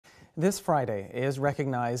This Friday is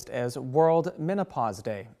recognized as World Menopause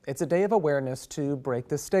Day. It's a day of awareness to break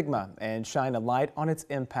the stigma and shine a light on its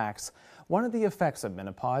impacts. One of the effects of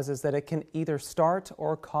menopause is that it can either start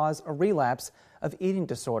or cause a relapse of eating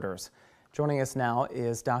disorders. Joining us now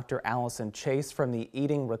is Dr. Allison Chase from the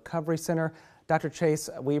Eating Recovery Center. Dr. Chase,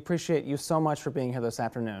 we appreciate you so much for being here this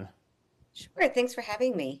afternoon. Sure, thanks for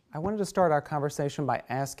having me. I wanted to start our conversation by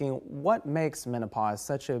asking what makes menopause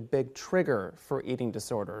such a big trigger for eating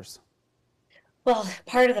disorders? Well,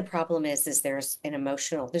 part of the problem is there's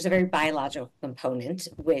a very biological component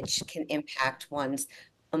which can impact one's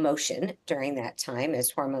emotion during that time as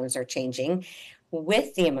hormones are changing.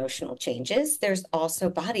 With the emotional changes, there's also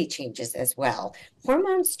body changes as well.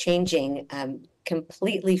 Hormones changing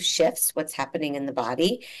completely shifts what's happening in the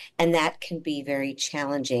body, and that can be very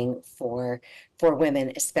challenging for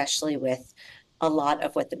women, especially with a lot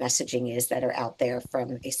of what the messaging is that are out there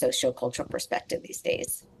from a sociocultural perspective these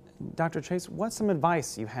days. Dr. Chase, what's some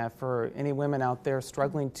advice you have for any women out there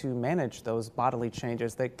struggling to manage those bodily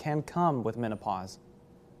changes that can come with menopause?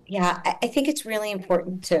 Yeah, I think it's really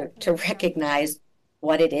important to recognize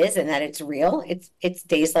what it is and that it's real. It's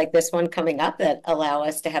days like this one coming up that allow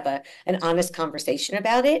us to have an honest conversation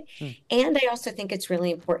about it. Hmm. And I also think it's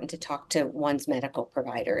really important to talk to one's medical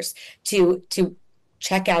providers to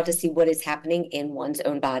check out to see what is happening in one's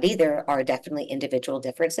own body. There are definitely individual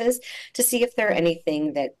differences to see if there are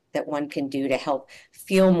anything that one can do to help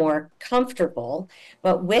feel more comfortable.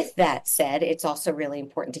 But with that said, it's also really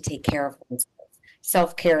important to take care of oneself.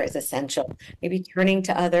 Self-care is essential. Maybe turning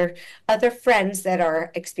to other friends that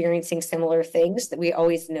are experiencing similar things. That we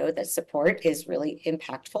always know that support is really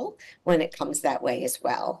impactful when it comes that way as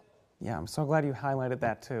well. Yeah, I'm so glad you highlighted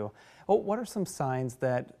that too. Well, what are some signs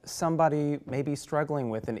that somebody may be struggling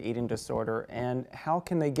with an eating disorder, and how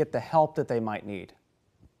can they get the help that they might need?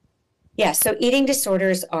 Yeah, so eating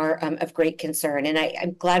disorders are of great concern. And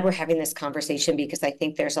I'm glad we're having this conversation because I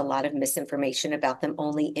think there's a lot of misinformation about them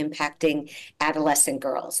only impacting adolescent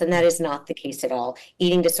girls. And that is not the case at all.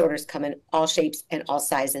 Eating disorders come in all shapes and all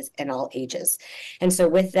sizes and all ages. And so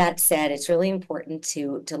with that said, it's really important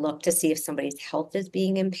to look to see if somebody's health is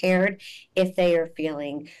being impaired, if they are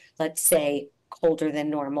feeling, let's say, colder than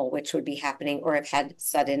normal, which would be happening, or have had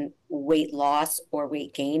sudden weight loss or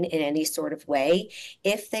weight gain in any sort of way,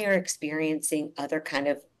 if they are experiencing other kind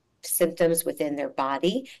of symptoms within their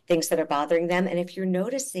body, things that are bothering them, and if you're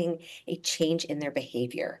noticing a change in their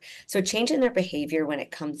behavior. So a change in their behavior when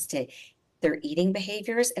it comes to their eating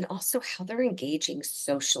behaviors and also how they're engaging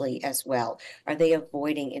socially as well. Are they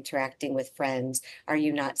avoiding interacting with friends? Are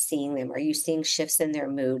you not seeing them? Are you seeing shifts in their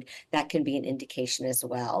mood? That can be an indication as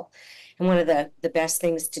well. And one of the best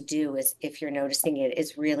things to do is if you're noticing it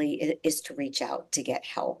is to reach out to get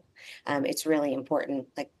help. It's really important.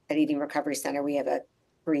 Like at Eating Recovery Center, we have a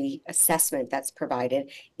free assessment that's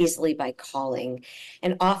provided easily by calling.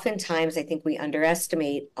 And oftentimes I think we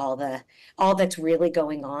underestimate all that's really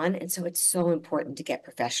going on. And so it's so important to get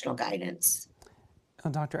professional guidance.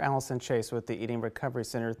 Dr. Allison Chase with the Eating Recovery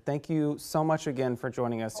Center, thank you so much again for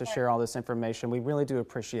joining us to share all this information. We really do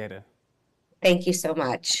appreciate it. Thank you so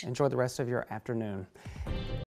much. Enjoy the rest of your afternoon.